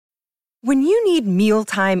When you need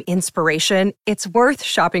mealtime inspiration, it's worth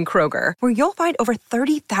shopping Kroger, where you'll find over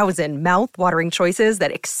 30,000 mouth-watering choices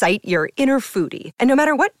that excite your inner foodie. And no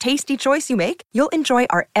matter what tasty choice you make, you'll enjoy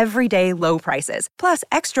our everyday low prices, plus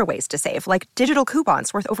extra ways to save, like digital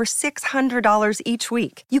coupons worth over $600 each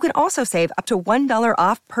week. You can also save up to $1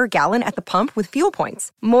 off per gallon at the pump with fuel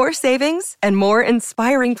points. More savings and more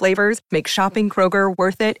inspiring flavors make shopping Kroger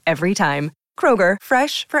worth it every time. Kroger,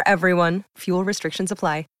 fresh for everyone. Fuel restrictions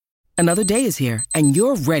apply. Another day is here, and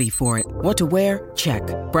you're ready for it. What to wear? Check.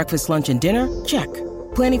 Breakfast, lunch, and dinner? Check.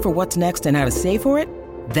 Planning for what's next and how to save for it?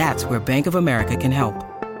 That's where Bank of America can help.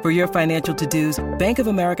 For your financial to-dos, Bank of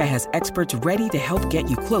America has experts ready to help get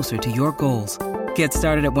you closer to your goals. Get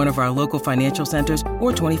started at one of our local financial centers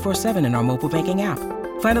or 24/7 in our mobile banking app.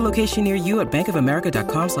 Find a location near you at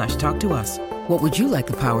bankofamerica.com/talktous. What would you like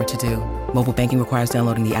the power to do? Mobile banking requires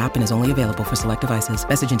downloading the app and is only available for select devices.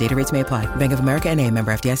 Message and data rates may apply. Bank of America N.A.,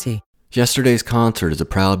 member FDIC. Yesterday's Concert is a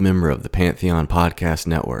proud member of the Pantheon Podcast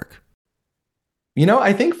Network. You know,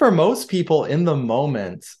 I think for most people in the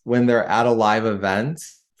moment when they're at a live event,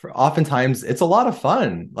 oftentimes it's a lot of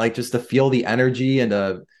fun, like just to feel the energy and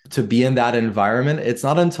to be in that environment. It's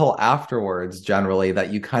not until afterwards generally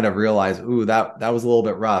that you kind of realize, ooh, that was a little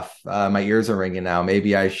bit rough. My ears are ringing now.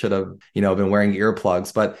 Maybe I should have, been wearing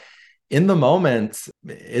earplugs. But in the moment,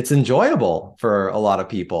 it's enjoyable for a lot of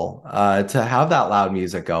people to have that loud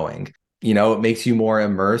music going. It makes you more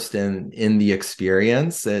immersed in the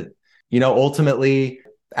experience. It, ultimately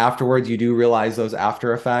afterwards, you do realize those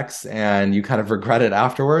after effects and you kind of regret it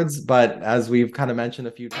afterwards. But as we've kind of mentioned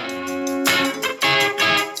a few times.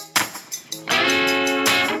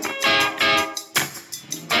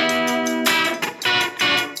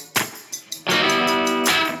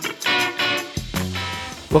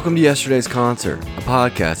 Welcome to Yesterday's Concert, a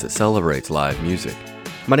podcast that celebrates live music.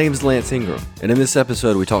 My name is Lance Ingram, and in this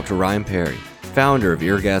episode we talk to Ryan Perry, founder of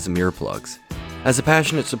Eargasm Earplugs. As a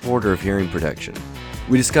passionate supporter of hearing protection,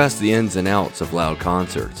 we discuss the ins and outs of loud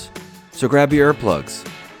concerts. So grab your earplugs,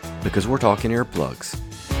 because we're talking earplugs.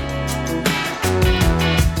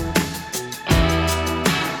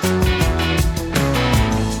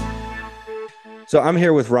 So I'm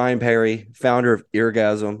here with Ryan Perry, founder of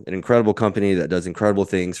Eargasm, an incredible company that does incredible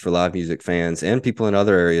things for live music fans and people in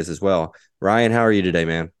other areas as well. Ryan, how are you today,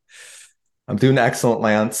 man? I'm doing excellent,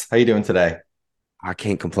 Lance. How you doing today? I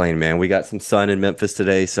can't complain, man. We got some sun in Memphis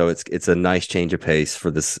today, so it's a nice change of pace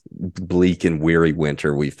for this bleak and weary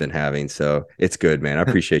winter we've been having. So it's good, man. I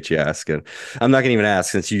appreciate you asking. I'm not going to even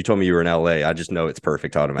ask since you told me you were in LA. I just know it's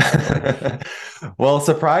perfect automatically. Well,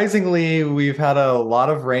 surprisingly, we've had a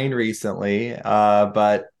lot of rain recently,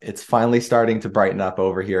 but it's finally starting to brighten up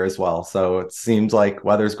over here as well. So it seems like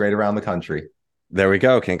weather's great around the country. There we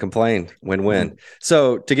go. Can't complain. Win-win.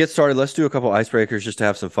 So to get started, let's do a couple icebreakers just to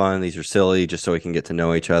have some fun. These are silly, just so we can get to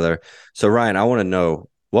know each other. So Ryan, I want to know,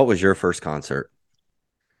 what was your first concert?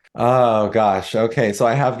 Oh, gosh. Okay. So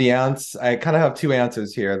I have I kind of have two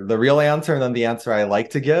answers here. The real answer and then the answer I like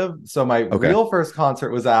to give. So my real first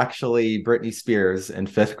concert was actually Britney Spears in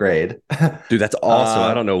 5th grade. Dude, that's awesome.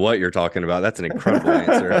 I don't know what you're talking about. That's an incredible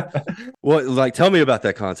answer. Well, tell me about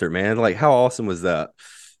that concert, man. How awesome was that?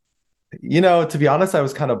 To be honest, I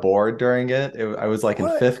was kind of bored during it. I was in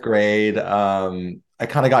 5th grade. I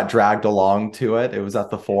kind of got dragged along to it. It was at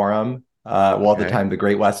the Forum, at the time, the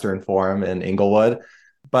Great Western Forum in Inglewood.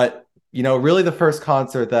 But, really the first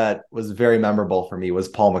concert that was very memorable for me was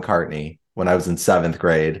Paul McCartney when I was in 7th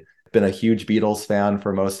grade. Been a huge Beatles fan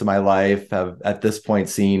for most of my life. Have at this point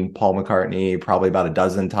seen Paul McCartney probably about a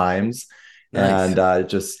dozen times. Nice. And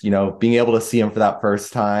just, being able to see him for that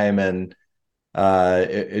first time and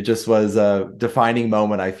it just was a defining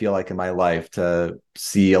moment, I feel like, in my life to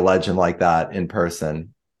see a legend like that in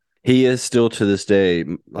person. He is still to this day,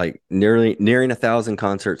 nearing 1,000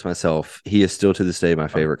 concerts myself. He is still to this day my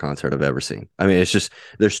favorite concert I've ever seen. I mean, it's just,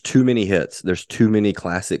 there's too many hits. There's too many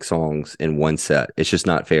classic songs in one set. It's just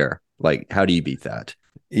not fair. How do you beat that?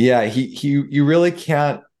 Yeah, you really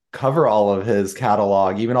can't cover all of his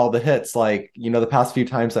catalog, even all the hits. The past few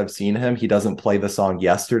times I've seen him, he doesn't play the song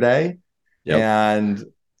Yesterday. Yep. And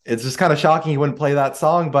it's just kind of shocking he wouldn't play that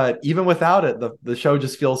song. But even without it, the show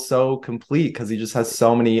just feels so complete because he just has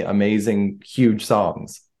so many amazing, huge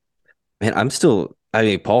songs. Man,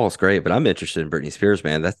 Paul's great, but I'm interested in Britney Spears,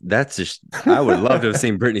 man. That's just, I would love to have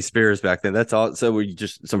seen Britney Spears back then. That's all. So were you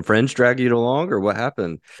just, some friends drag you along, or what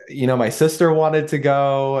happened? My sister wanted to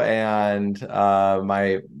go, and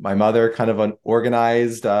my mother kind of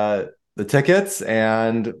organized the tickets,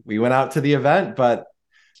 and we went out to the event. But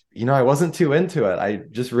I wasn't too into it. I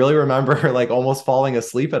just really remember like almost falling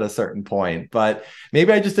asleep at a certain point, but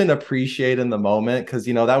maybe I just didn't appreciate in the moment because,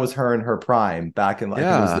 that was her in her prime back in, I think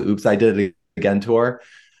it was the Yeah. Oops, I Did It Again tour.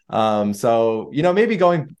 So, maybe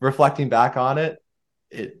reflecting back on it,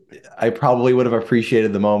 I probably would have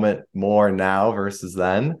appreciated the moment more now versus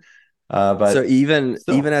then. So But even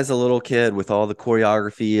still, as a little kid with all the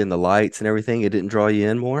choreography and the lights and everything, it didn't draw you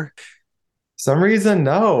in more? some reason,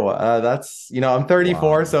 no. That's, I'm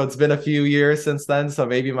 34, Wow. so it's been a few years since then. So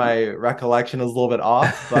maybe my recollection is a little bit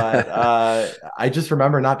off, but I just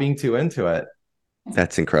remember not being too into it.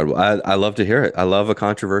 That's incredible. I love to hear it. I love a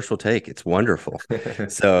controversial take. It's wonderful.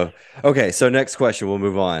 So, okay. So, next question, we'll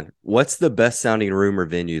move on. What's the best sounding room or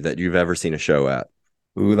venue that you've ever seen a show at?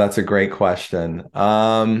 Ooh, that's a great question.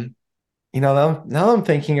 Now that I'm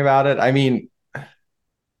thinking about it, I mean,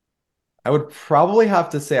 I would probably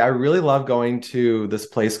have to say I really love going to this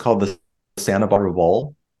place called the Santa Barbara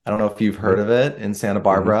Bowl. I don't know if you've heard Hmm. of it in Santa Hmm.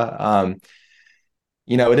 Barbara.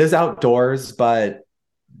 It is outdoors, but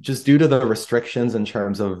just due to the restrictions in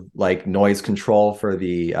terms of like noise control for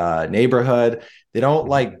the neighborhood, they don't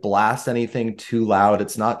like blast anything too loud.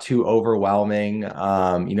 It's not too overwhelming.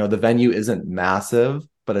 The venue isn't massive,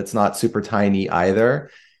 but it's not super tiny either.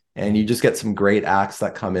 And you just get some great acts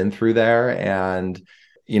that come in through there. And,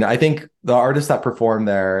 I think the artists that perform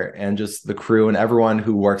there and just the crew and everyone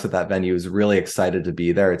who works at that venue is really excited to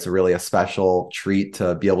be there. It's really a special treat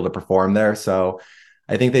to be able to perform there. So,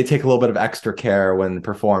 I think they take a little bit of extra care when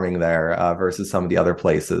performing there versus some of the other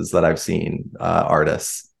places that I've seen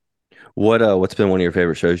artists. What's been one of your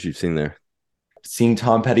favorite shows you've seen there? Seeing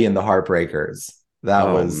Tom Petty and the Heartbreakers, that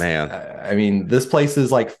Oh was, man. I mean, this place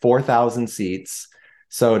is like 4,000 seats.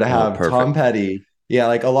 So to Oh, have Tom perfect. Petty, yeah,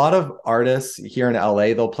 like a lot of artists here in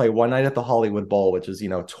LA, they'll play one night at the Hollywood Bowl, which is,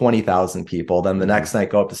 20,000 people. Then the Mhm. next night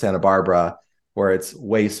go up to Santa Barbara, where it's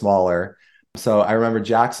way smaller. So I remember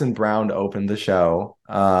Jackson Browne opened the show,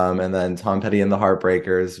 and then Tom Petty and the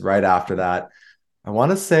Heartbreakers right after that. I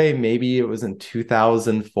want to say maybe it was in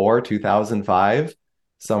 2004, 2005,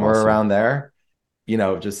 somewhere Awesome. around there.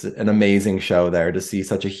 Just an amazing show there to see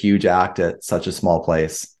such a huge act at such a small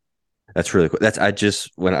place. That's really cool. That's I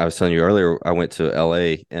just when I was telling you earlier, I went to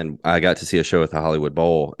LA and I got to see a show at the Hollywood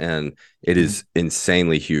Bowl, and it is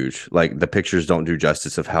insanely huge. Like the pictures don't do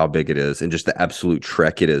justice of how big it is, and just the absolute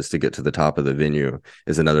trek it is to get to the top of the venue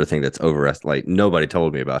is another thing that's like nobody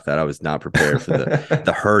told me about that. I was not prepared for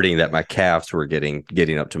the hurting that my calves were getting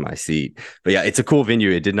up to my seat. But yeah, it's a cool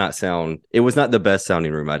venue. It was not the best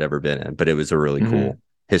sounding room I'd ever been in, but it was a really cool Mhm.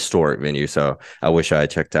 historic venue. So I wish I had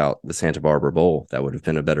checked out the Santa Barbara Bowl. Maybe that would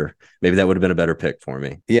have been a better pick for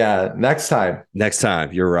me. Yeah, next time. Next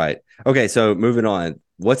time, you're right. Okay, so moving on.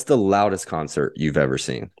 What's the loudest concert you've ever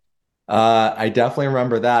seen? I definitely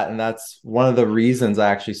remember that. And that's one of the reasons I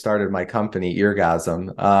actually started my company,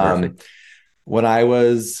 Eargasm. Perfect. When I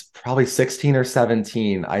was probably 16 or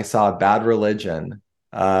 17, I saw Bad Religion,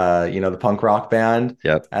 the punk rock band,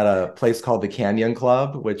 Yep. at a place called the Canyon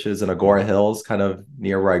Club, which is in Agora Mhm. Hills, kind of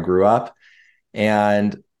near where I grew up.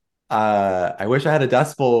 And I wish I had a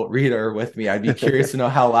decibel reader with me. I'd be curious to know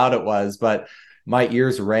how loud it was, but my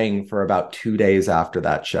ears rang for about 2 days after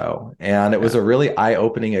that show. And it was Yeah. a really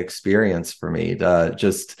eye-opening experience for me to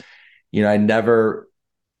just, I never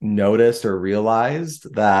noticed or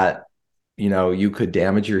realized that, you could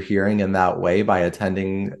damage your hearing in that way by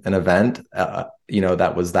attending an event,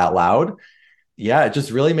 that was that loud. Yeah, it just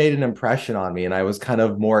really made an impression on me. And I was kind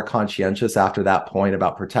of more conscientious after that point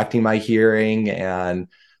about protecting my hearing and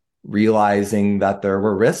realizing that there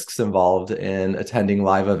were risks involved in attending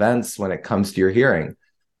live events when it comes to your hearing.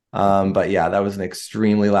 Mhm. But yeah, that was an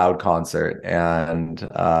extremely loud concert and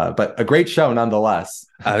but a great show nonetheless.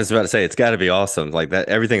 I was about to say it's got to be awesome. Like that,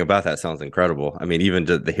 everything about that sounds incredible. I mean, even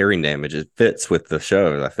the hearing damage, it fits with the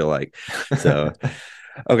show. I feel like so.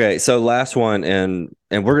 Okay, so last one, and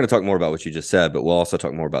we're going to talk more about what you just said, but we'll also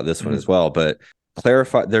talk more about this one as Mhm. well. But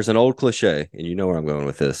clarify. There's an old cliche, and you know where I'm going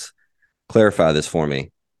with this. Clarify this for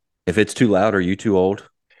me. If it's too loud, are you too old?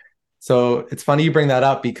 So it's funny you bring that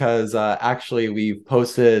up because actually we've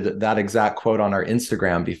posted that exact quote on our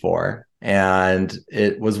Instagram before, and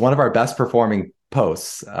it was one of our best performing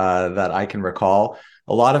posts that I can recall.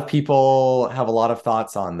 A lot of people have a lot of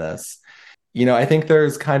thoughts on this. I think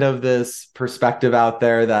there's kind of this perspective out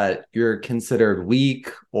there that you're considered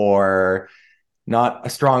weak or not a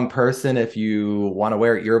strong person if you want to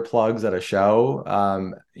wear earplugs at a show.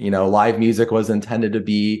 Live music was intended to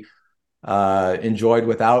be enjoyed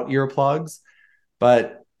without earplugs,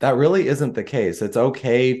 but that really isn't the case. It's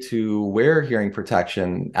okay to wear hearing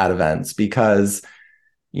protection at events because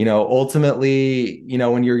ultimately,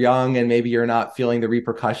 when you're young and maybe you're not feeling the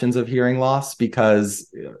repercussions of hearing loss,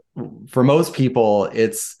 because for most people,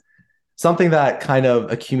 it's something that kind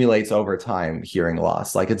of accumulates over time, hearing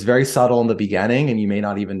loss. Like it's very subtle in the beginning and you may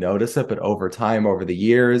not even notice it, but over time, over the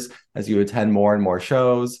years, as you attend more and more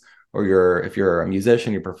shows, or if you're a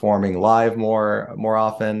musician, you're performing live more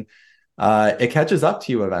often, it catches up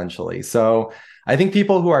to you eventually. So I think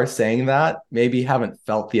people who are saying that maybe haven't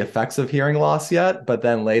felt the effects of hearing loss yet, but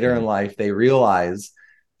then later in life, they realize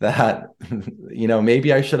that,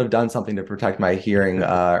 maybe I should have done something to protect my hearing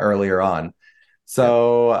earlier on.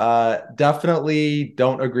 So definitely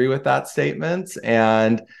don't agree with that statement.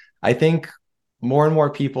 And I think more and more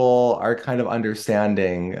people are kind of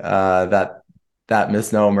understanding that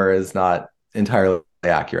misnomer is not entirely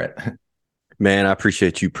accurate. Man, I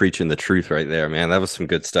appreciate you preaching the truth right there, man. That was some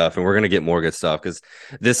good stuff. And we're going to get more good stuff because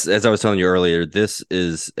this, as I was telling you earlier, this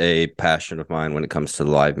is a passion of mine when it comes to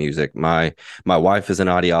live music. My wife is an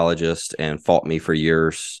audiologist and fought me for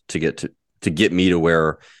years to get me to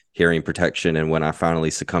wear hearing protection. And when I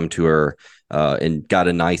finally succumbed to her and got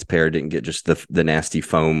a nice pair, didn't get just the nasty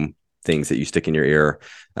foam things that you stick in your ear,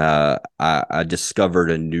 I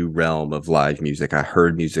discovered a new realm of live music. I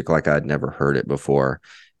heard music like I'd never heard it before.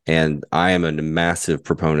 And I am a massive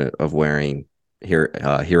proponent of wearing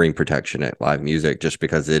hearing protection at live music, just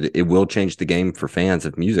because it will change the game for fans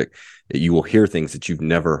of music. You will hear things that you've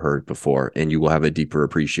never heard before, and you will have a deeper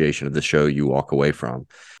appreciation of the show you walk away from.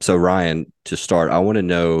 So Ryan, to start, I want to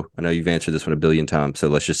know, I know you've answered this one a billion times, so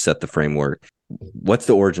let's just set the framework. What's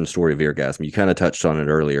the origin story of Eargasm? You kind of touched on it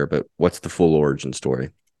earlier, but what's the full origin story?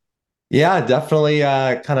 Yeah, definitely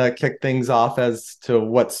kind of kick things off as to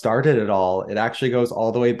what started it all. It actually goes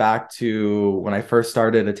all the way back to when I first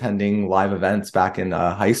started attending live events back in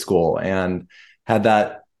high school, and had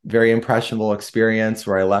that very impressionable experience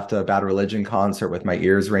where I left a Bad Religion concert with my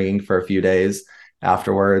ears ringing for a few days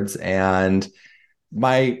afterwards. And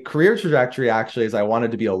my career trajectory actually is I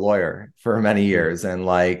wanted to be a lawyer for many years and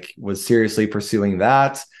like was seriously pursuing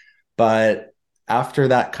that. But after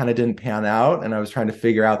that kind of didn't pan out and I was trying to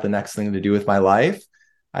figure out the next thing to do with my life,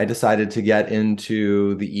 I decided to get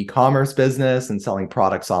into the e-commerce business and selling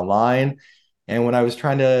products online. And when I was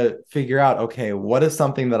trying to figure out, okay, what is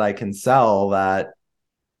something that I can sell that,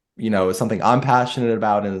 is something I'm passionate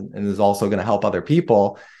about and is also going to help other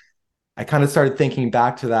people, I kind of started thinking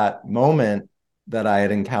back to that moment that I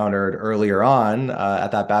had encountered earlier on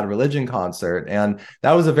at that Bad Religion concert. And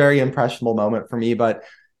that was a very impressionable moment for me. But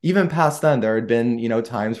even past then, there had been,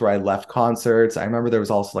 times where I left concerts. I remember there was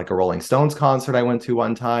also like a Rolling Stones concert I went to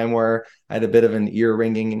one time where I had a bit of an ear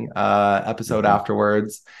ringing episode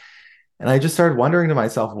afterwards. And I just started wondering to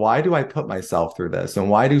myself, why do I put myself through this? And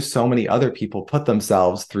why do so many other people put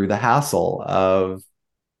themselves through the hassle of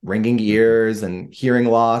ringing ears and hearing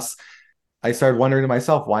loss? I started wondering to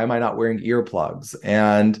myself, why am I not wearing earplugs?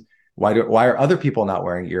 And why are other people not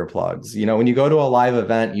wearing earplugs? When you go to a live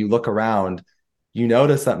event, you look around, you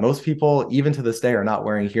notice that most people, even to this day, are not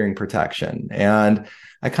wearing hearing protection. And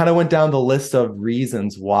I kind of went down the list of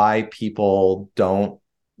reasons why people don't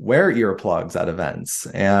wear earplugs at events.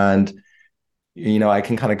 And, I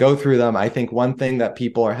can kind of go through them. I think one thing that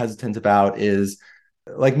people are hesitant about is,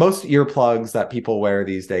 like, most earplugs that people wear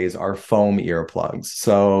these days are foam earplugs.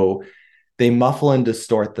 So they muffle and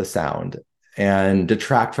distort the sound and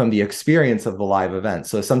detract from the experience of the live event.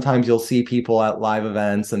 So sometimes you'll see people at live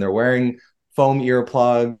events and they're wearing foam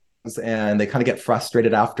earplugs and they kind of get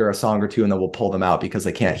frustrated after a song or two and then we'll pull them out because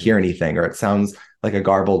they can't hear anything or it sounds like a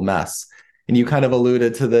garbled mess. And you kind of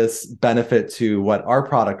alluded to this benefit to what our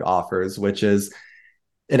product offers, which is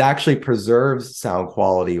it actually preserves sound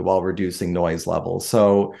quality while reducing noise levels.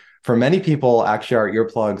 So for many people, actually, our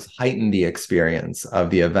earplugs heighten the experience of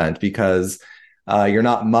the event because you're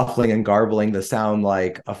not muffling and garbling the sound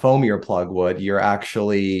like a foam earplug would. You're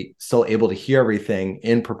actually still able to hear everything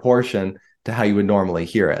in proportion to how you would normally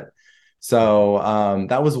hear it. So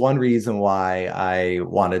that was one reason why I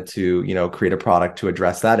wanted to, create a product to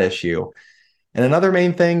address that issue. And another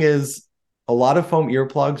main thing is a lot of foam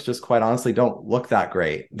earplugs just quite honestly don't look that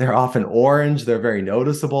great. They're often orange. They're very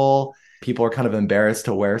noticeable. People are kind of embarrassed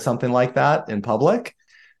to wear something like that in public.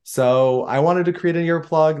 So I wanted to create an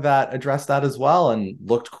earplug that addressed that as well and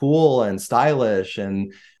looked cool and stylish.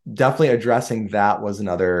 And definitely addressing that was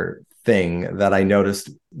another thing that I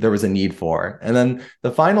noticed there was a need for. And then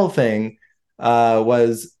the final thing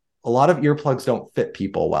was a lot of earplugs don't fit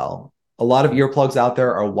people well. A lot of earplugs out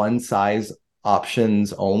there are one size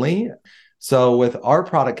options only. So with our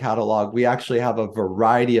product catalog, we actually have a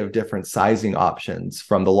variety of different sizing options,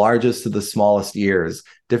 from the largest to the smallest ears,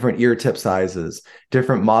 different ear tip sizes,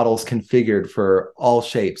 different models configured for all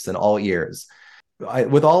shapes and all ears.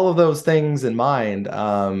 With all of those things in mind,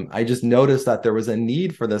 I just noticed that there was a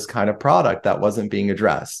need for this kind of product that wasn't being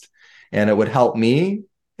addressed, and it would help me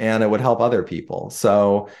and it would help other people.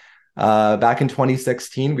 So back in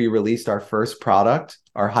 2016, we released our first product,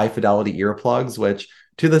 our high fidelity earplugs, which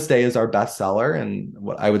to this day is our best seller and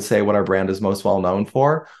what I would say what our brand is most well known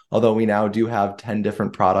for. Although we now do have 10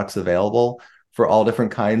 different products available for all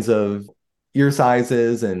different kinds of ear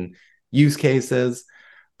sizes and use cases.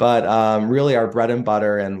 But really, our bread and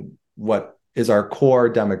butter and what is our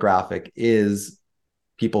core demographic is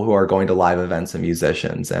people who are going to live events and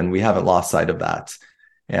musicians. And we haven't lost sight of that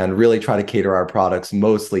and really try to cater our products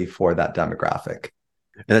mostly for that demographic.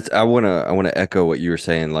 And that's I wanna echo what you were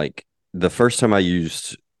saying. Like the first time I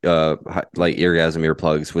used like Eargasm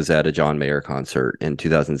earplugs was at a John Mayer concert in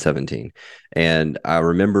 2017, and I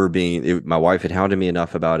remember my wife had hounded me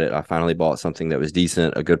enough about it. I finally bought something that was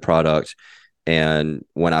decent, a good product, and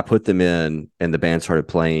when I put them in and the band started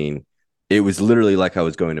playing, it was literally like I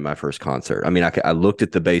was going to my first concert. I mean, I looked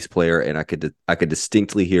at the bass player and I could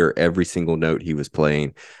distinctly hear every single note he was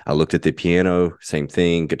playing. I looked at the piano, same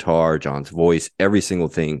thing, guitar, John's voice, every single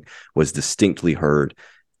thing was distinctly heard.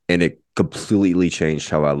 And it completely changed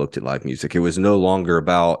how I looked at live music. It was no longer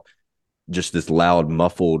about just this loud,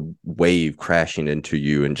 muffled wave crashing into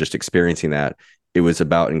you and just experiencing that. It was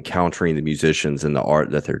about encountering the musicians and the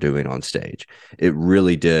art that they're doing on stage. It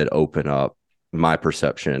really did open up my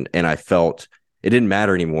perception, and I felt it didn't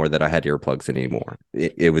matter anymore that I had earplugs in anymore.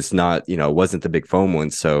 It was not, it wasn't the big foam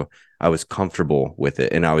ones, so I was comfortable with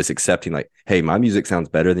it, and I was accepting like, hey, my music sounds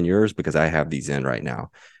better than yours because I have these in right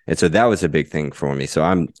now. And so that was a big thing for me. So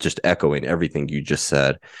I'm just echoing everything you just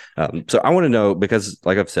said. So I want to know, because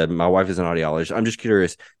like I've said, my wife is an audiologist. I'm just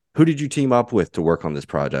curious, who did you team up with to work on this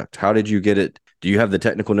project? How did you get it? Do you have the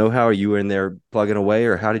technical know-how? Are you in there plugging away,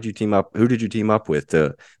 or how did you team up? Who did you team up with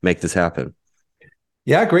to make this happen?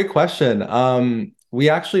 Yeah, great question. We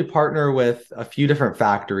actually partner with a few different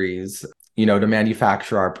factories, to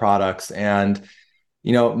manufacture our products. And,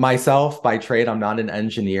 myself by trade, I'm not an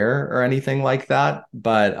engineer or anything like that.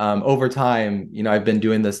 But over time, I've been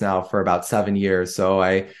doing this now for about 7 years. So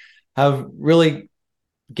I have really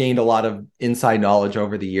gained a lot of inside knowledge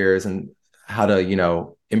over the years and how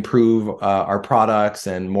to, improve our products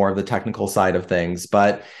and more of the technical side of things.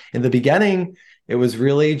 But in the beginning, it was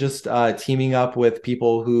really just teaming up with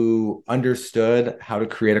people who understood how to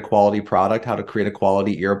create a quality product, how to create a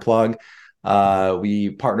quality earplug.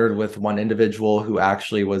 We partnered with one individual who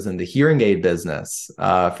actually was in the hearing aid business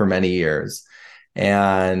for many years.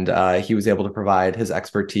 And he was able to provide his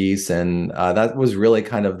expertise. And that was really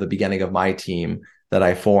kind of the beginning of my team that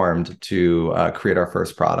I formed to create our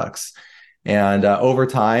first products. And over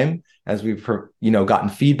time, as we've gotten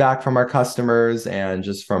feedback from our customers and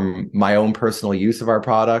just from my own personal use of our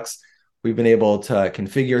products, we've been able to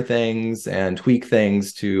configure things and tweak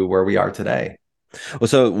things to where we are today. Well,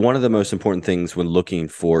 so one of the most important things when looking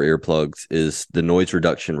for earplugs is the noise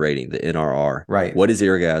reduction rating, the NRR. Right. What is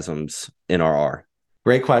Eargasm's NRR?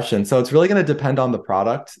 Great question. So it's really going to depend on the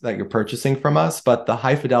product that you're purchasing from us, but the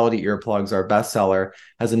high fidelity earplugs, our bestseller,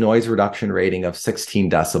 has a noise reduction rating of 16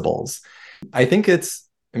 decibels. I think it's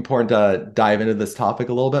important to dive into this topic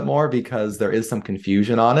a little bit more because there is some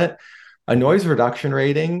confusion on it. A noise reduction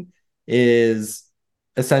rating is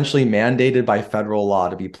essentially mandated by federal law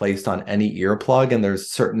to be placed on any earplug, and there's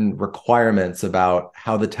certain requirements about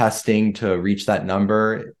how the testing to reach that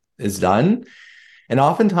number is done. And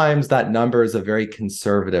oftentimes that number is a very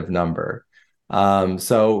conservative number.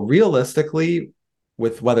 So realistically,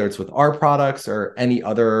 whether it's with our products or any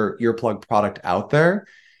other earplug product out there,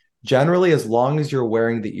 generally, as long as you're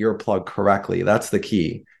wearing the earplug correctly, that's the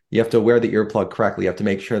key. You have to wear the earplug correctly. You have to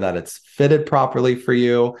make sure that it's fitted properly for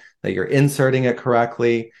you, that you're inserting it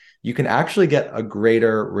correctly. You can actually get a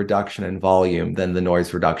greater reduction in volume than the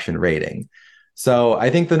noise reduction rating. So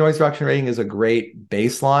I think the noise reduction rating is a great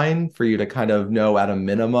baseline for you to kind of know at a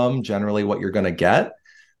minimum generally what you're going to get.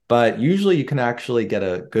 But usually you can actually get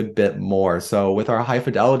a good bit more. So with our high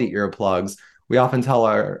fidelity earplugs, we often tell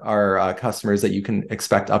our customers that you can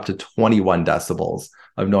expect up to 21 decibels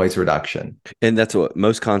of noise reduction. And that's what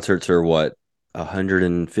most concerts are,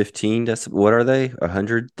 115 decibels? What are they?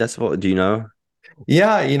 100 decibel? Do you know?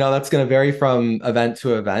 Yeah, that's going to vary from event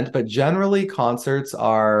to event, but generally concerts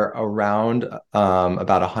are around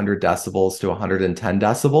about 100 decibels to 110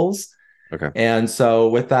 decibels. Okay. And so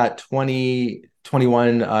with that 20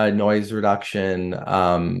 21 noise reduction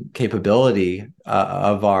capability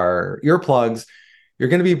of our earplugs, you're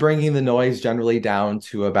going to be bringing the noise generally down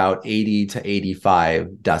to about 80 to 85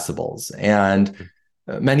 decibels. And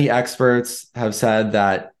many experts have said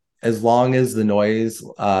that as long as the noise,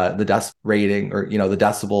 the decibel rating, or the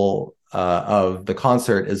decibel of the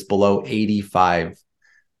concert is below 85,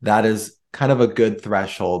 that is kind of a good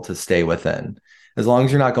threshold to stay within. As long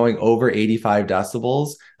as you're not going over 85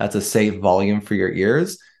 decibels, that's a safe volume for your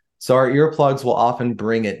ears. So our earplugs will often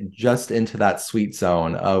bring it just into that sweet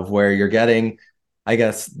zone of where you're getting, I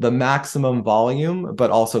guess, the maximum volume,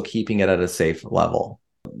 but also keeping it at a safe level.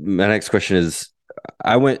 My next question is,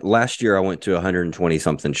 last year I went to 120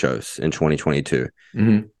 something shows in 2022.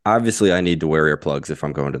 Mm-hmm. Obviously I need to wear earplugs if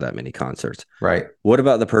I'm going to that many concerts. Right. What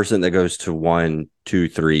about the person that goes to 1, 2,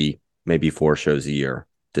 3, maybe 4 shows a year?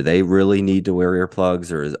 Do they really need to wear earplugs,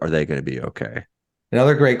 or are they going to be okay?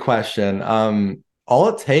 Another great question. All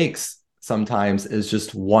it takes sometimes is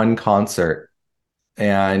just one concert,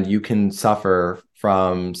 and you can suffer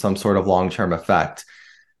from some sort of long-term effect.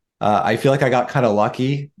 I feel like I got kind of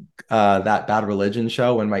lucky that Bad Religion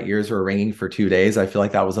show when my ears were ringing for 2 days. I feel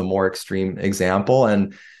like that was a more extreme example.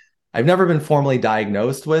 And I've never been formally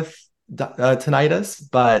diagnosed with tinnitus,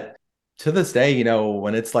 but to this day,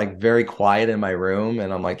 when it's like very quiet in my room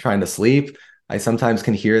and I'm like trying to sleep, I sometimes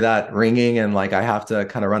can hear that ringing, and like I have to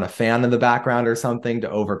kind of run a fan in the background or something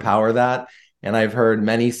to overpower that. And I've heard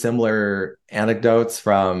many similar anecdotes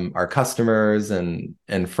from our customers and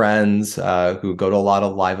friends who go to a lot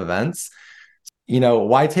of live events.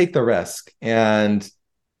 Why take the risk? And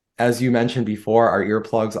as you mentioned before, our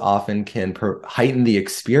earplugs often can heighten the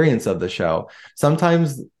experience of the show.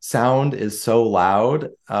 Sometimes sound is so loud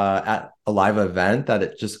at a live event that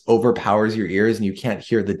it just overpowers your ears and you can't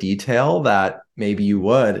hear the detail that maybe you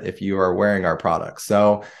would if you are wearing our products.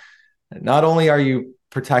 So not only are you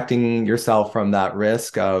protecting yourself from that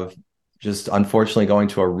risk of just unfortunately going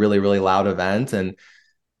to a really, really loud event and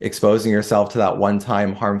exposing yourself to that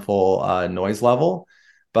one-time harmful noise level,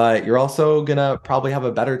 but you're also going to probably have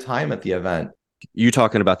a better time at the event. You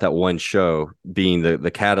talking about that one show being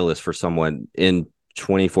the catalyst for someone in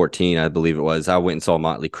 2014, I believe it was. I went and saw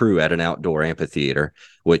Motley Crue at an outdoor amphitheater,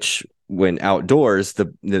 which when outdoors,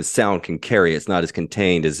 the sound can carry. It's not as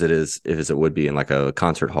contained as it would be in like a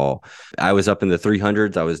concert hall. I was up in the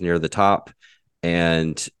 300s. I was near the top,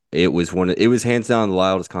 and it was hands down the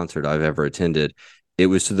loudest concert I've ever attended. It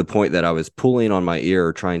was to the point that I was pulling on my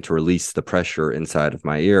ear, trying to release the pressure inside of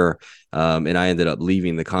my ear. And I ended up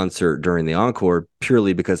leaving the concert during the encore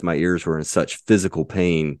purely because my ears were in such physical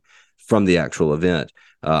pain from the actual event.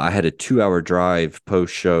 I had a 2-hour drive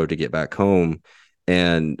post show to get back home,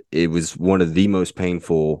 and it was one of the most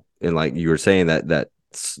painful. And like you were saying, that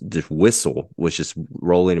this whistle was just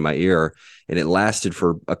rolling in my ear, and it lasted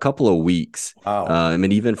for a couple of weeks. Wow. I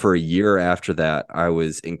mean, even for a year after that, I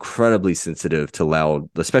was incredibly sensitive to loud,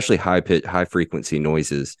 especially high frequency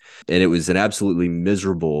noises. And it was an absolutely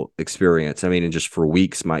miserable experience. I mean, and just for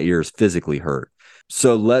weeks, my ears physically hurt.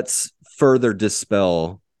 So let's further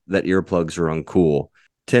dispel that earplugs are uncool.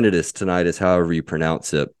 Tinnitus, however you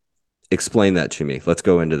pronounce it. Explain that to me. Let's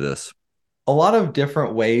go into this. A lot of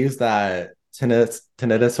different ways that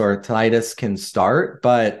tinnitus can start,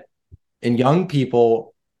 but in young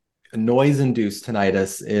people, noise-induced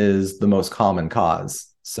tinnitus is the most common cause.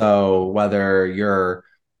 So whether you're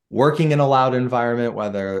working in a loud environment,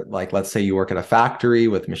 whether like let's say you work at a factory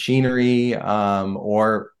with machinery,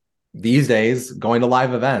 or these days going to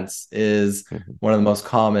live events is one of the most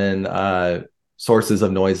common sources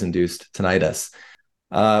of noise-induced tinnitus.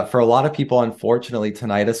 For a lot of people, unfortunately,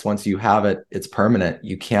 tinnitus, once you have it, it's permanent.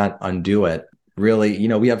 You can't undo it. Really,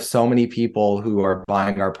 we have so many people who are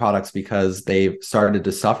buying our products because they've started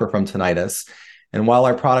to suffer from tinnitus. And while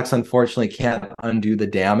our products, unfortunately, can't undo the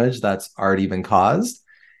damage that's already been caused,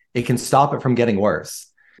 it can stop it from getting worse.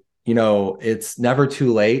 It's never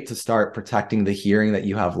too late to start protecting the hearing that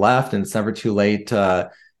you have left. And it's never too late to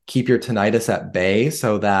keep your tinnitus at bay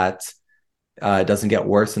so that it doesn't get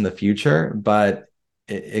worse in the future. But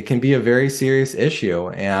it can be a very serious issue.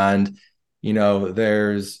 And,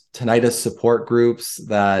 there's tinnitus support groups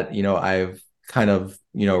that, I've kind of,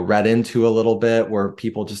 read into a little bit, where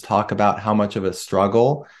people just talk about how much of a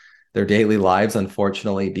struggle their daily lives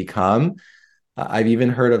unfortunately become. I've even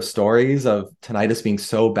heard of stories of tinnitus being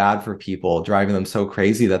so bad for people, driving them so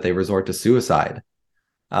crazy that they resort to suicide.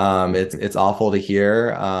 It's awful to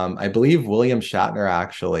hear. I believe William Shatner,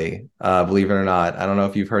 actually, believe it or not, I don't know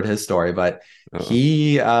if you've heard his story, but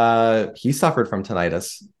he suffered from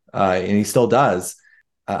tinnitus, and he still does.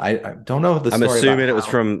 I don't know the I'm story about assuming it was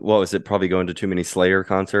how. from, what was it, probably going to too many Slayer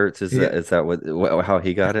concerts? Is that how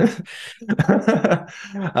he got it?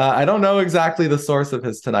 I don't know exactly the source of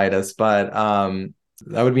his tinnitus, but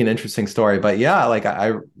that would be an interesting story. But yeah, like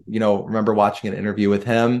remember watching an interview with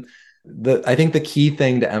him. I think the key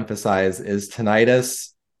thing to emphasize is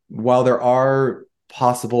tinnitus. While there are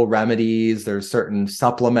possible remedies, there's certain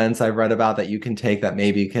supplements I've read about that you can take that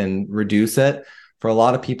maybe can reduce it. For a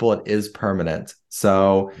lot of people, it is permanent.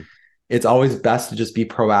 So it's always best to just be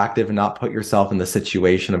proactive and not put yourself in the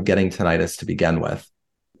situation of getting tinnitus to begin with.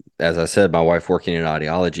 As I said, my wife working in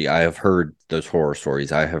audiology, I have heard those horror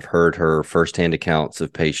stories. I have heard her firsthand accounts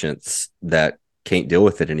of patients that can't deal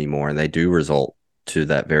with it anymore, and they do result to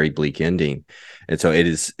that very bleak ending. And so it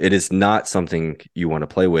is not something you want to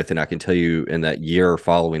play with. And I can tell you, in that year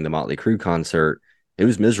following the Motley Crue concert, it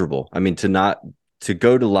was miserable. I mean, to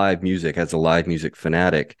go to live music as a live music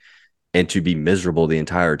fanatic and to be miserable the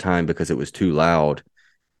entire time because it was too loud,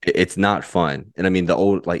 it's not fun. And I mean,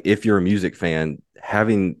 like, if you're a music fan,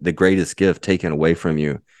 having the greatest gift taken away from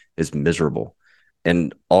you is miserable.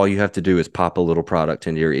 And all you have to do is pop a little product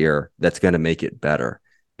into your ear that's going to make it better.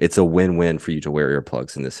 It's a win-win for you to wear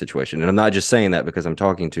earplugs in this situation. And I'm not just saying that because I'm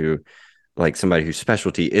talking to like somebody whose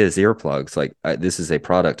specialty is earplugs. Like, this is a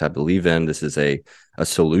product I believe in. This is a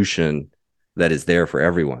solution that is there for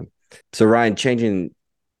everyone. So Ryan,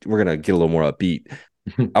 we're going to get a little more upbeat.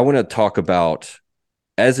 I want to talk about,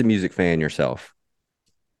 as a music fan yourself,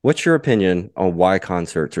 what's your opinion on why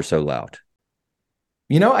concerts are so loud?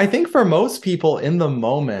 I think for most people in the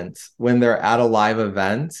moment when they're at a live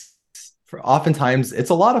event, oftentimes it's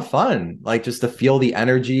a lot of fun, like just to feel the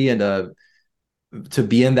energy and to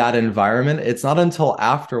be in that environment. It's not until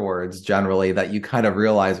afterwards generally that you kind of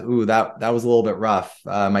realize, ooh, that was a little bit rough.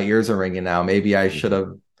 My ears are ringing now. Maybe I should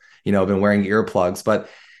have, been wearing earplugs. But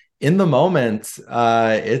in the moment,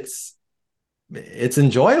 it's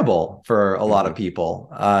enjoyable for a lot of people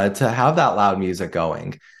to have that loud music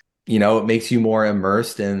going. It makes you more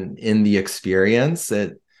immersed in the experience.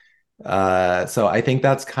 So I think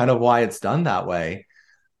that's kind of why it's done that way.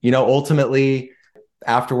 Ultimately,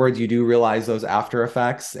 afterwards, you do realize those after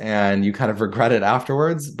effects and you kind of regret it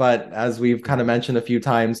afterwards. But as we've kind of mentioned a few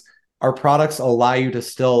times, our products allow you to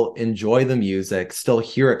still enjoy the music, still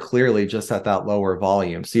hear it clearly, just at that lower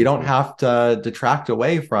volume. So you don't have to detract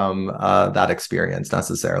away from that experience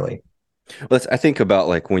necessarily. I think about,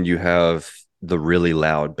 like, when you have the really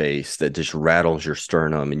loud bass that just rattles your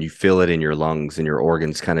sternum and you feel it in your lungs and your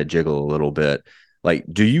organs kind of jiggle a little bit. Like,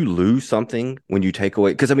 do you lose something when you take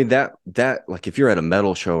away? Because I mean, that like, if you're at a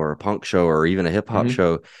metal show or a punk show or even a hip hop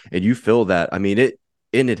show and you feel that, I mean, it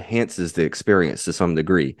enhances the experience to some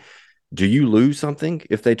degree. Do you lose something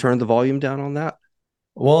if they turn the volume down on that?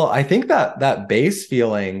 Well, I think that bass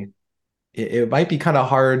feeling, it might be kind of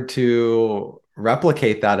hard to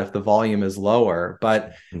replicate that if the volume is lower,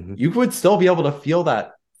 but you would still be able to feel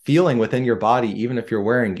that feeling within your body, even if you're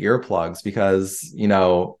wearing earplugs, because,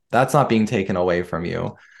 that's not being taken away from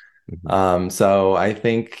you. So I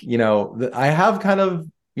think, I have kind of,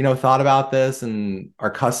 thought about this, and our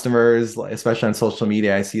customers, especially on social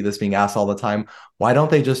media, I see this being asked all the time. Why don't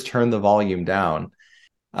they just turn the volume down?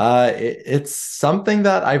 It's something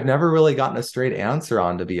that I've never really gotten a straight answer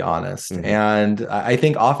on, to be honest. And I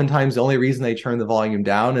think oftentimes the only reason they turn the volume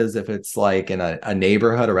down is if it's like in a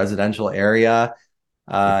neighborhood, a residential area,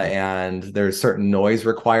 and there's certain noise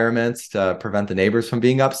requirements to prevent the neighbors from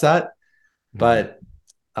being upset. But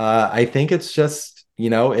I think it's just,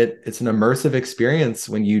 it's an immersive experience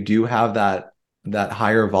when you do have that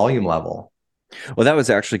higher volume level. Well, that was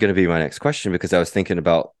actually going to be my next question, because I was thinking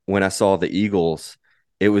about when I saw the Eagles.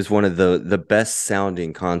 It was one of the best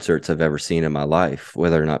sounding concerts I've ever seen in my life.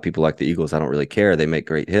 Whether or not people like the Eagles, I don't really care. They make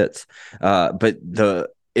great hits. But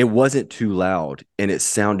it wasn't too loud and it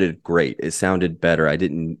sounded great. It sounded better.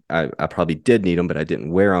 I probably did need them, but I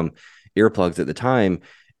didn't wear them earplugs at the time.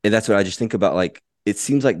 And that's what I just think about. Like, it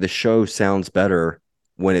seems like the show sounds better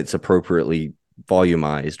when it's appropriately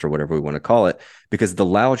volumized, or whatever we want to call it, because the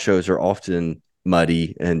loud shows are often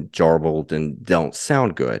muddy and jarbled and don't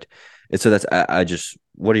sound good. And so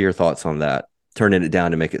what are your thoughts on that? Turning it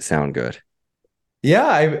down to make it sound good.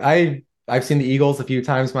 Yeah, I've seen the Eagles a few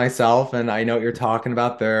times myself, and I know what you're talking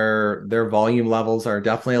about. Their volume levels are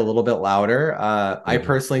definitely a little bit louder. I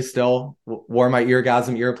personally still wore my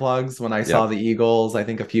Eargasm earplugs when I saw the Eagles, I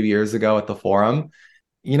think a few years ago at the Forum.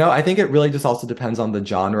 I think it really just also depends on the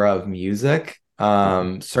genre of music.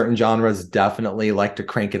 Certain genres definitely like to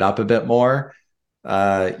crank it up a bit more.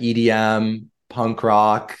 EDM, punk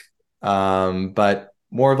rock, but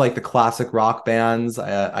more of like the classic rock bands,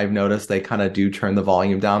 I've noticed they kind of do turn the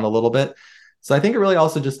volume down a little bit. So I think it really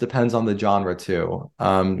also just depends on the genre too.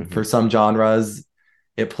 Hmm. For some genres,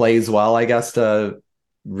 it plays well, I guess, to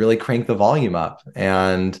really crank the volume up.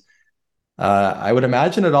 And I would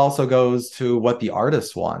imagine it also goes to what the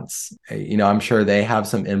artist wants. I'm sure they have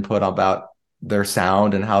some input about their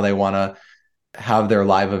sound and how they want to have their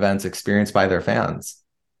live events experienced by their fans.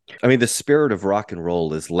 I mean, the spirit of rock and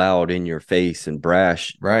roll is loud, in your face, and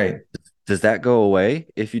brash. Right. Does that go away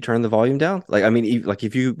if you turn the volume down? Like, I mean, like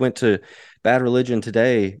if you went to Bad Religion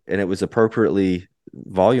today and it was appropriately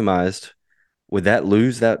volumized, would that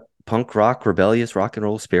lose that punk rock, rebellious rock and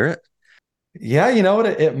roll spirit? Yeah, you know what?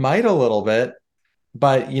 It might a little bit,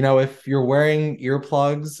 but if you're wearing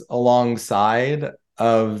earplugs alongside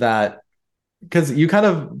of that, because you kind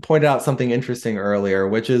of pointed out something interesting earlier,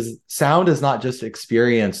 which is sound is not just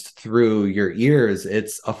experienced through your ears,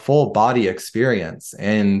 it's a full body experience.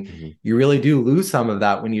 And Hmm. you really do lose some of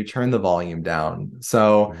that when you turn the volume down.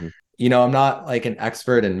 So, Hmm. I'm not like an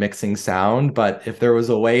expert in mixing sound, but if there was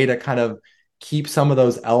a way to kind of keep some of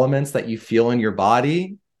those elements that you feel in your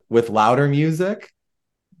body with louder music,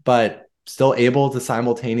 but still able to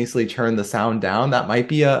simultaneously turn the sound down, that might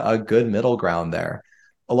be a good middle ground there.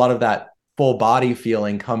 A lot of that full body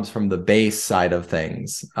feeling comes from the bass side of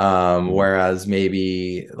things, Hmm. whereas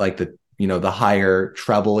maybe like the higher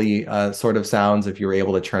trebly sort of sounds, if you were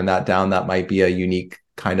able to turn that down, that might be a unique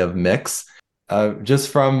kind of mix. Just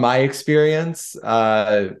from my experience,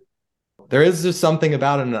 there is just something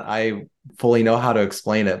about it, and I fully know how to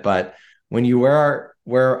explain it. But when you wear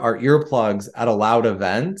our earplugs at a loud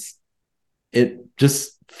event, it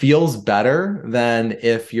just feels better than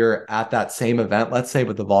if you're at that same event, let's say,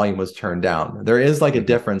 but the volume was turned down. There is like a Hmm.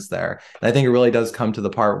 difference there. And I think it really does come to the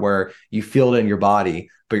part where you feel it in your body,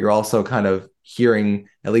 but you're also kind of hearing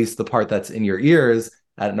at least the part that's in your ears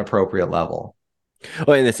at an appropriate level.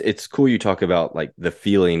 Well, and it's cool you talk about like the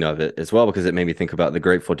feeling of it as well, because it made me think about the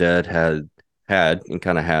Grateful Dead had and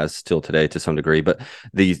kind of has still today to some degree, but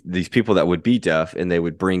these people that would be deaf and they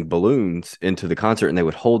would bring balloons into the concert and they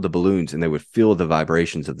would hold the balloons and they would feel the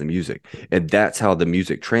vibrations of the music, and that's how the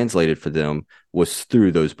music translated for them, was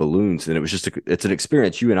through those balloons. And it was just it's an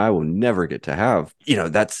experience you and I will never get to have.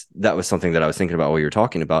 That was something that I was thinking about while you were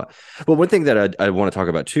talking about. But one thing that I want to talk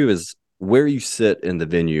about too is where you sit in the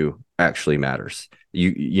venue actually matters.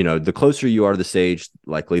 The closer you are to the stage,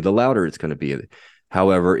 likely the louder it's going to be.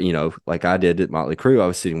 However, like I did at Motley Crue, I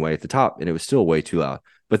was sitting way at the top and it was still way too loud.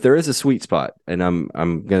 But there is a sweet spot, and I'm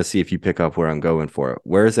going to see if you pick up where I'm going for it.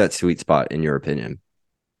 Where is that sweet spot in your opinion?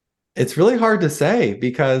 It's really hard to say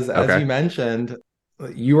because, as Okay. you mentioned,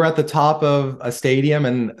 you were at the top of a stadium,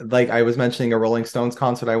 and like I was mentioning a Rolling Stones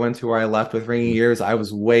concert I went to where I left with ringing ears, I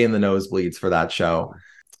was way in the nosebleeds for that show.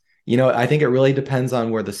 I think it really depends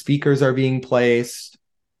on where the speakers are being placed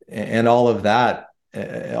and all of that.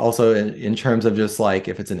 Also, in terms of just like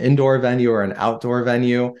if it's an indoor venue or an outdoor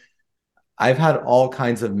venue, I've had all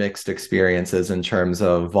kinds of mixed experiences in terms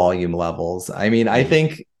of volume levels. I mean, I Mhm.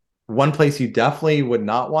 think one place you definitely would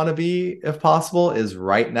not want to be, if possible, is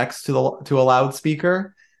right next to a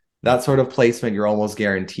loudspeaker. That sort of placement, you're almost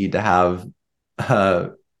guaranteed to have, uh,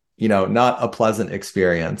 not a pleasant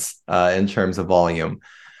experience in terms of volume.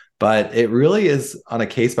 But it really is on a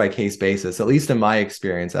case by case basis, at least in my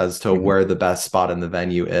experience, as to Mhm. where the best spot in the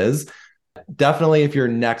venue is. Definitely, if you're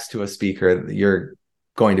next to a speaker, you're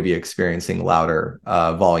going to be experiencing louder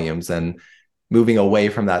volumes, and moving away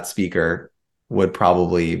from that speaker would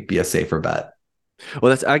probably be a safer bet.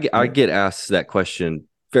 Well, I get asked that question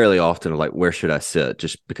fairly often, like where should I sit,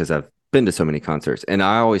 just because I've been to so many concerts, and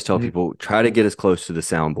I always tell Mhm. people try to get as close to the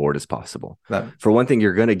soundboard as possible. That, For one thing,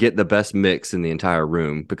 you're going to get the best mix in the entire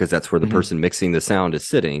room because that's where the mhm. person mixing the sound is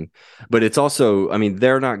sitting. But it's also, I mean,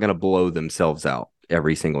 they're not going to blow themselves out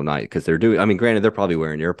every single night because they're doing, I mean, granted, they're probably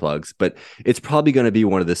wearing earplugs, but it's probably going to be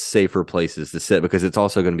one of the safer places to sit because it's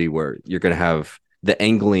also going to be where you're going to have the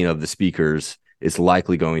angling of the speakers is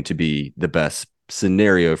likely going to be the best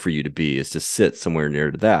scenario for you to be, is to sit somewhere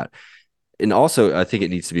near to that. And also, I think it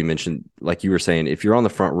needs to be mentioned, like you were saying, if you're on the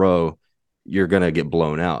front row, you're going to get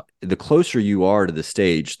blown out. The closer you are to the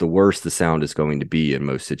stage, the worse the sound is going to be in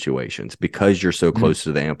most situations because you're so Mhm. close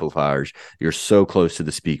to the amplifiers, you're so close to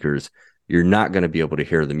the speakers, you're not going to be able to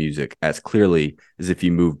hear the music as clearly as if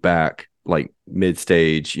you move back like mid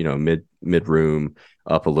stage, mid room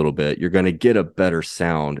up a little bit. You're going to get a better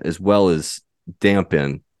sound as well as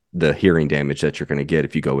dampen the hearing damage that you're going to get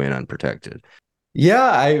if you go in unprotected. Yeah,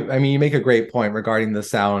 I mean, you make a great point regarding the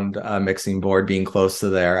sound mixing board being close to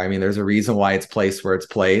there. I mean, there's a reason why it's placed where it's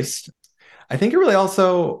placed. I think it really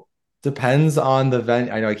also depends on the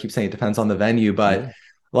venue. I know I keep saying it depends on the venue, but Mhm.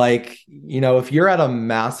 Like, if you're at a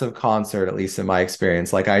massive concert, at least in my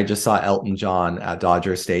experience, like I just saw Elton John at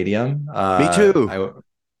Dodger Stadium. Me too.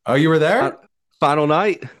 Oh, you were Fi- there? Final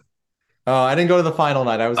night. Oh, I didn't go to the final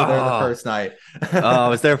night. I was there the Oh, first night. oh, I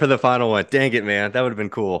was there for the final one. Dang it, man. That would have been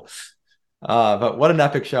cool. But what an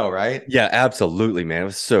epic show, right? Yeah, absolutely, man. It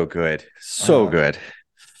was so good. So Uh, good.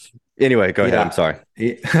 Anyway, go ahead. I'm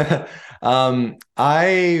yeah. sorry.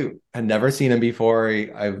 I had never seen him before.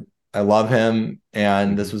 I love him,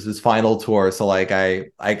 and this Mhm. was his final tour. So like I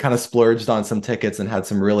kind of splurged on some tickets and had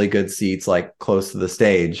some really good seats like close to the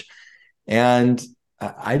stage. And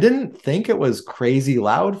I didn't think it was crazy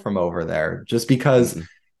loud from over there, just because Mhm.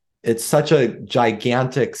 it's such a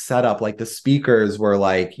gigantic setup. Like the speakers were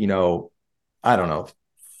like, I don't know,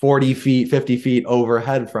 40 feet, 50 feet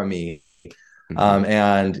overhead from me. Mhm.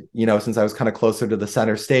 And, since I was kind of closer to the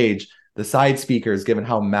center stage, the side speakers, given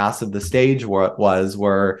how massive the stage was,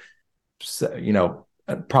 were,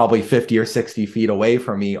 probably 50 or 60 feet away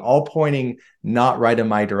from me, all pointing not right in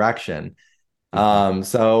my direction. Mhm.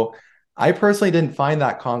 So I personally didn't find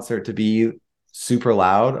that concert to be super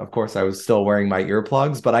loud. Of course, I was still wearing my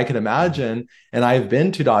earplugs, but I can Mhm. imagine, and I've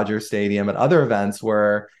been to Dodger Stadium at other events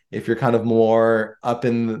where if you're kind of more up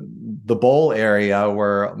in the bowl area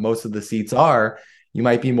where most of the seats are, you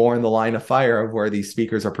might be more in the line of fire of where these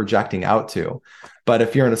speakers are projecting out to. But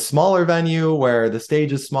if you're in a smaller venue where the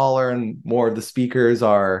stage is smaller and more of the speakers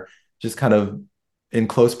are just kind of in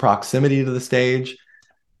close proximity to the stage,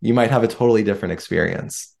 you might have a totally different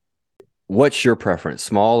experience. What's your preference,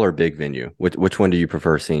 small or big venue? Which one do you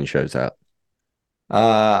prefer seeing shows at?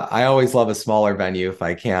 I always love a smaller venue if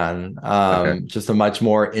I can. Okay. Just a much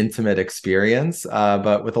more intimate experience.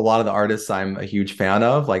 But with a lot of the artists I'm a huge fan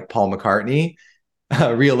of, like Paul McCartney,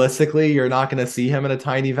 realistically, you're not going to see him in a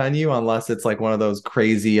tiny venue unless it's like one of those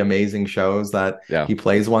crazy, amazing shows that Yeah. he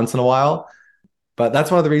plays once in a while. But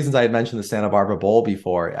that's one of the reasons I had mentioned the Santa Barbara Bowl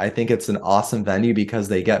before. I think it's an awesome venue because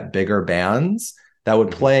they get bigger bands that would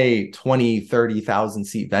Mhm. play 20, 30,000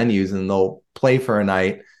 seat venues and they'll play for a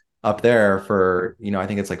night up there for, I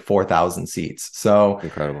think it's like 4,000 seats. So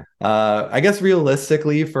Incredible. I guess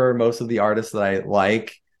realistically, for most of the artists that I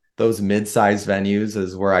like, those mid-sized venues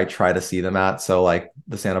is where I try to see them at. So like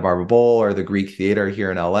the Santa Barbara Bowl or the Greek Theater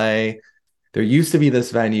here in LA. There used to be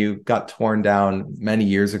this venue, got torn down many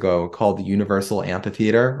years ago, called the Universal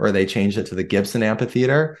Amphitheater, or they changed it to the Gibson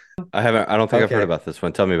Amphitheater. I don't think I've heard Okay. about this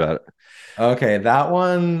one. Tell me about it. Okay. That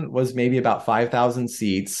one was maybe about 5,000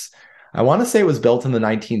 seats. I want to say it was built in the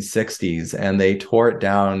 1960s and they tore it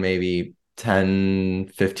down maybe 10,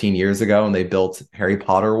 15 years ago and they built Harry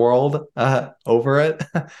Potter World over it.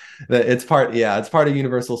 It's part of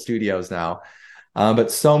Universal Studios now.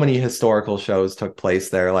 But so many historical shows took place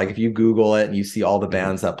there. Like if you Google it and you see all the Mhm.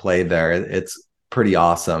 bands that played there, it's pretty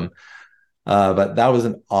awesome. But that was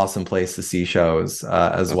an awesome place to see shows as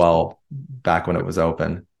That's cool. well back when it was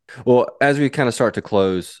open. Well, as we kind of start to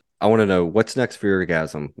close, I want to know what's next for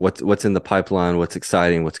Eargasm. What's in the pipeline? What's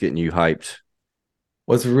exciting? What's getting you hyped?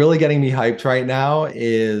 What's really getting me hyped right now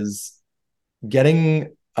is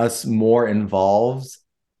getting us more involved,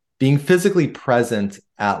 being physically present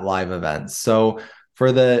at live events. So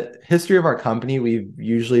for the history of our company, we've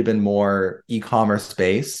usually been more e-commerce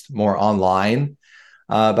based, more online.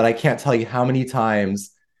 But I can't tell you how many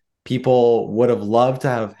times people would have loved to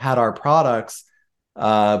have had our products,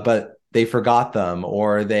 but they forgot them,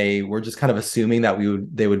 or they were just kind of assuming that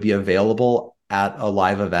they would be available at a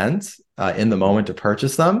live event in the Mhm. moment to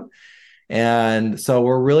purchase them. And so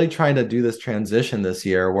we're really trying to do this transition this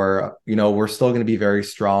year where, we're still going to be very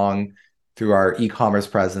strong through our e-commerce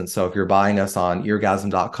presence. So if you're buying us on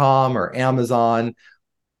eargasm.com or Amazon,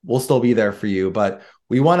 we'll still be there for you, but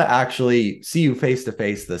we want to actually see you face to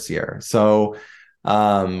face this year. So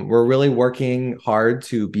we're really working hard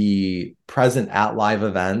to be present at live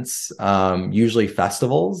events, usually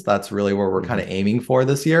festivals. That's really where we're kind Mhm. of aiming for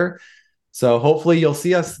this year. So hopefully you'll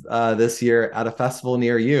see us this year at a festival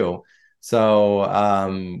near you. So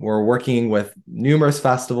we're working with numerous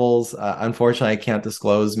festivals. Unfortunately, I can't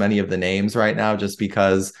disclose many of the names right now just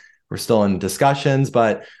because we're still in discussions.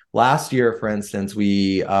 But last year, for instance,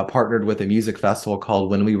 we partnered with a music festival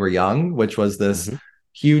called When We Were Young, which was this Mhm.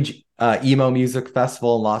 huge emo music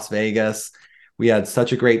festival in Las Vegas. We had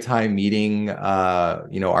such a great time meeting,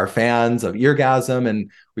 our fans of Eargasm,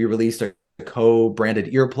 and we released a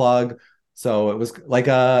co-branded earplug. So it was like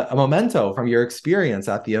a memento from your experience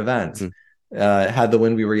at the event. Mhm. It had the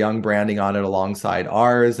When We Were Young branding on it alongside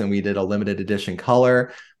ours, and we did a limited edition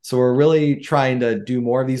color. So we're really trying to do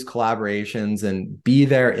more of these collaborations and be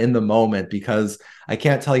there in the moment because I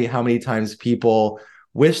can't tell you how many times people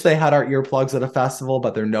wish they had our earplugs at a festival,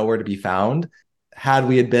 but they're nowhere to be found. had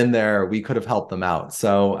we had been there, we could have helped them out.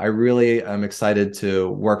 So I really am excited to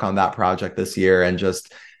work on that project this year and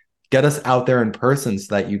just get us out there in person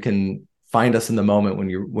so that you can find us in the moment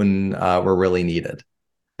when we're really needed.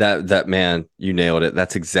 That man, you nailed it.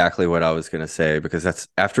 That's exactly what I was going to say, because that's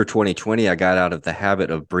after 2020, I got out of the habit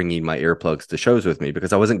of bringing my earplugs to shows with me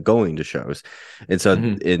because I wasn't going to shows. And so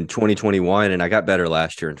in 2021, and I got better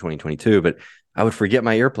last year in 2022, but I would forget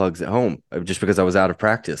my earplugs at home just because I was out of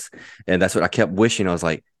practice. And that's what I kept wishing. I was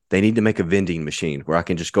like, they need to make a vending machine where I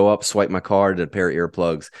can just go up, swipe my card, and a pair of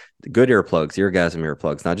earplugs, good earplugs, Eargasm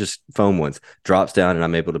earplugs, not just foam ones, drops down and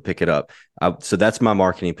I'm able to pick it up. So that's my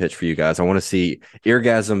marketing pitch for you guys. I want to see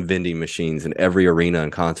Eargasm vending machines in every arena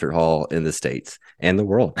and concert hall in the States and the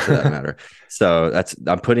world for that matter. So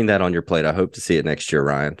I'm putting that on your plate. I hope to see it next year,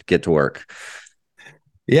 Ryan. Get to work.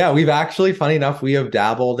 Yeah, we've actually, funny enough, we have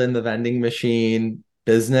dabbled in the vending machine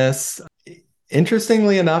business.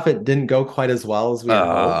 Interestingly enough, it didn't go quite as well as we had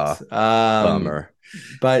hoped. Bummer.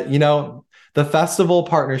 But, you know, the festival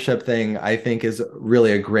partnership thing, I think, is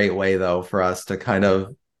really a great way, though, for us to kind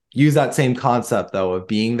of use that same concept, though, of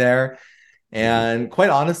being there. And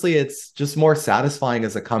quite honestly, it's just more satisfying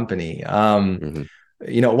as a company.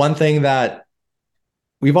 You know, one thing that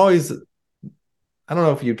we've always, I don't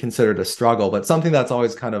know if you'd consider it a struggle, but something that's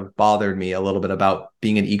always kind of bothered me a little bit about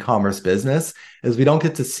being an e-commerce business is we don't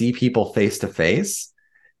get to see people face to face.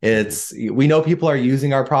 We know people are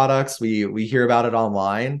using our products. We hear about it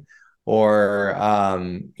online, or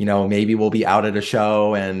you know, maybe we'll be out at a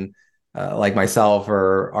show and like myself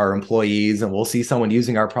or our employees, and we'll see someone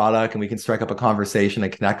using our product and we can strike up a conversation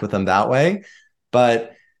and connect with them that way.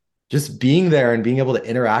 But just being there and being able to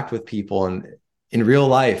interact with people and in real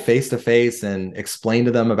life, face to face, and explain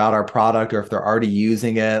to them about our product, or if they're already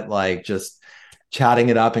using it, like just chatting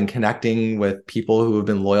it up and connecting with people who have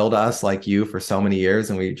been loyal to us like you for so many years.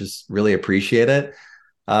 And we just really appreciate it.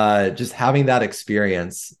 Just having that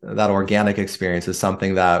experience, that organic experience, is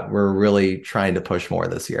something that we're really trying to push more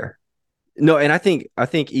this year. No, and I think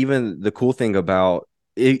even the cool thing about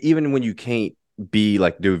even when you can't be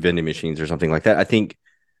like do vending machines or something like that, I think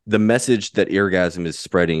the message that Eargasm is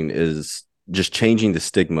spreading is just changing the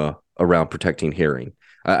stigma around protecting hearing.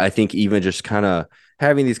 I think even just kind of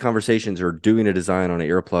having these conversations or doing a design on an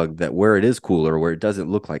earplug that where it is cooler, where it doesn't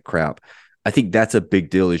look like crap, I think that's a big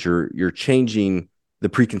deal. Is you're changing the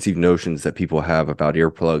preconceived notions that people have about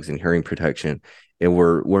earplugs and hearing protection, and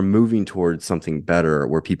we're moving towards something better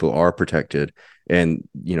where people are protected. And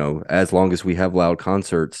you know, as long as we have loud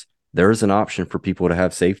concerts, there is an option for people to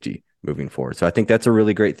have safety moving forward. So I think that's a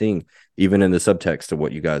really great thing, even in the subtext of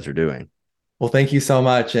what you guys are doing. Well, thank you so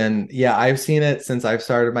much. And yeah, I've seen it since I've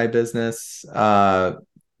started my business,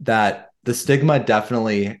 that the stigma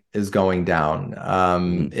definitely is going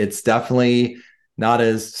down. It's definitely not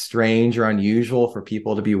as strange or unusual for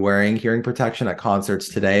people to be wearing hearing protection at concerts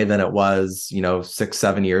today than it was, you know,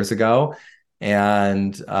 6-7 years ago.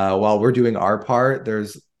 And while we're doing our part,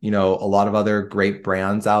 there's, you know, a lot of other great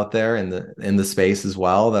brands out there in the space as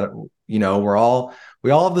well that, you know,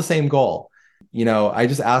 we all have the same goal. You know, I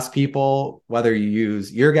just ask people, whether you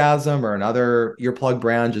use Eargasm or another earplug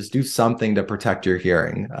brand, just do something to protect your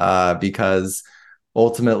hearing, because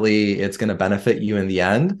ultimately it's going to benefit you in the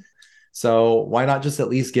end. So why not just at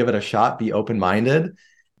least give it a shot, be open-minded,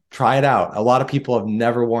 try it out. A lot of people have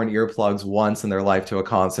never worn earplugs once in their life to a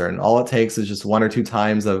concert, and all it takes is just 1 or 2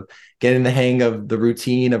 times of getting the hang of the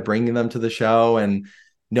routine of bringing them to the show and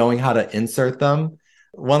knowing how to insert them.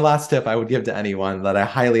 One last tip I would give to anyone that I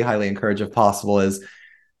highly, highly encourage if possible is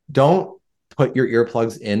don't put your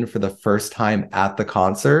earplugs in for the first time at the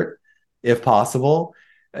concert, if possible,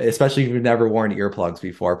 especially if you've never worn earplugs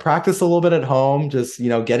before. Practice a little bit at home, just, you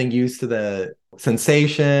know, getting used to the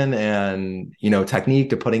sensation and, you know, technique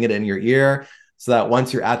to putting it in your ear, so that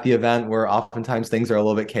once you're at the event, where oftentimes things are a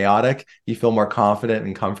little bit chaotic, you feel more confident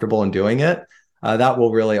and comfortable in doing it. That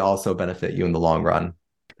will really also benefit you in the long run.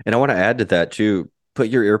 And I want to add to that too. Put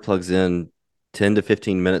your earplugs in 10 to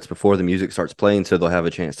 15 minutes before the music starts playing, so they'll have a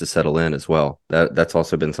chance to settle in as well. That's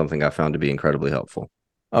also been something I found to be incredibly helpful.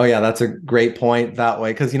 Oh yeah, that's a great point that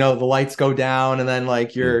way. Cause you know, the lights go down and then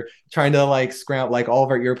like you're trying to like scramble, like all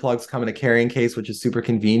of our earplugs come in a carrying case, which is super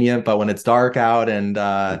convenient. But when it's dark out and,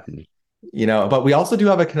 you know, but we also do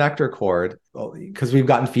have a connector cord, because we've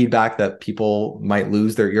gotten feedback that people might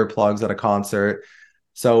lose their earplugs at a concert.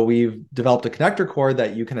 So we've developed a connector cord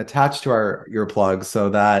that you can attach to our earplugs so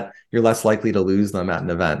that you're less likely to lose them at an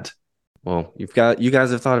event. Well, you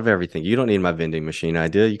guys have thought of everything. You don't need my vending machine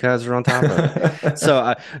idea. You guys are on top of it.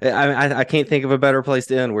 So I can't think of a better place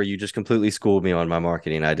to end where you just completely schooled me on my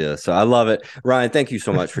marketing idea. So I love it. Ryan, thank you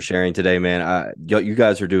so much for sharing today, man. You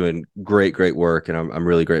guys are doing great work, and I'm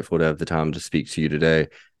really grateful to have the time to speak to you today.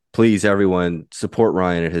 Please, everyone, support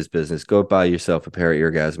Ryan and his business. Go buy yourself a pair of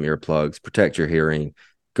Eargasm earplugs. Protect your hearing.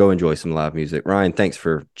 Go enjoy some live music. Ryan, thanks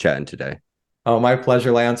for chatting today. Oh, my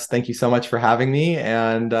pleasure, Lance. Thank you so much for having me.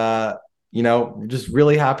 And just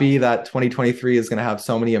really happy that 2023 is going to have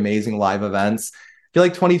so many amazing live events. I feel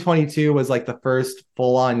like 2022 was like the first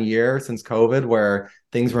full-on year since COVID where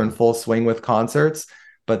things were in full swing with concerts.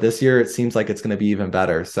 But this year, it seems like it's going to be even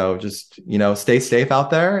better. So just, stay safe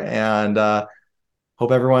out there, and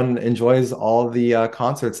hope everyone enjoys all the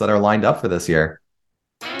concerts that are lined up for this year.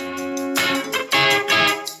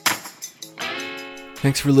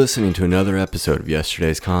 Thanks for listening to another episode of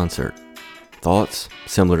Yesterday's Concert. Thoughts?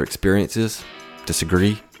 Similar experiences?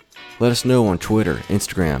 Disagree? Let us know on Twitter,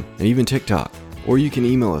 Instagram, and even TikTok. Or you can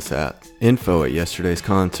email us at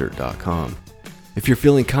info@yesterdaysconcert.com. If you're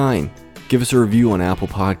feeling kind, give us a review on Apple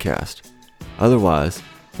Podcast. Otherwise,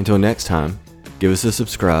 until next time, give us a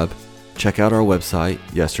subscribe, check out our website,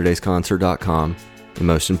 yesterdaysconcert.com, and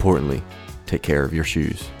most importantly, take care of your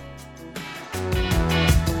shoes.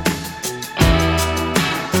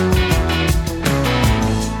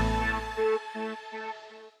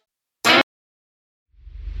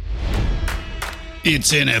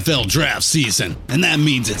 It's NFL draft season, and that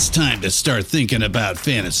means it's time to start thinking about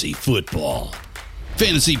fantasy football.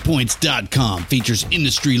 FantasyPoints.com features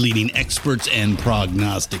industry-leading experts and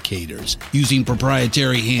prognosticators using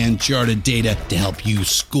proprietary hand-charted data to help you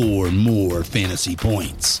score more fantasy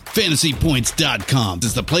points. FantasyPoints.com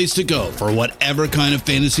is the place to go for whatever kind of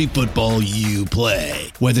fantasy football you play.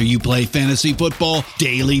 Whether you play fantasy football,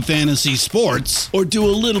 daily fantasy sports, or do a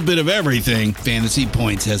little bit of everything, Fantasy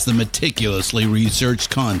Points has the meticulously researched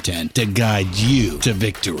content to guide you to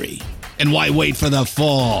victory. And why wait for the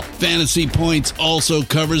fall? Fantasy Points also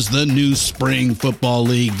covers the new spring football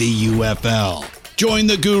league, the UFL. Join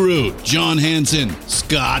the guru, John Hansen,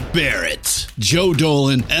 Scott Barrett, Joe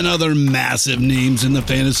Dolan, and other massive names in the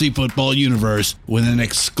fantasy football universe with an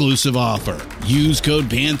exclusive offer. Use code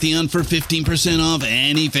Pantheon for 15% off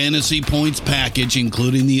any Fantasy Points package,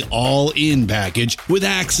 including the all-in package, with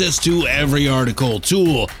access to every article,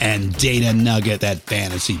 tool, and data nugget that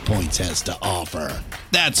Fantasy Points has to offer.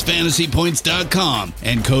 That's FantasyPoints.com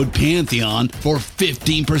and code Pantheon for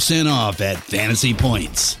 15% off at Fantasy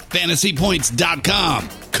Points. FantasyPoints.com,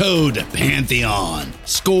 code Pantheon.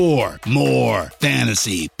 Score more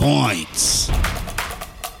fantasy points.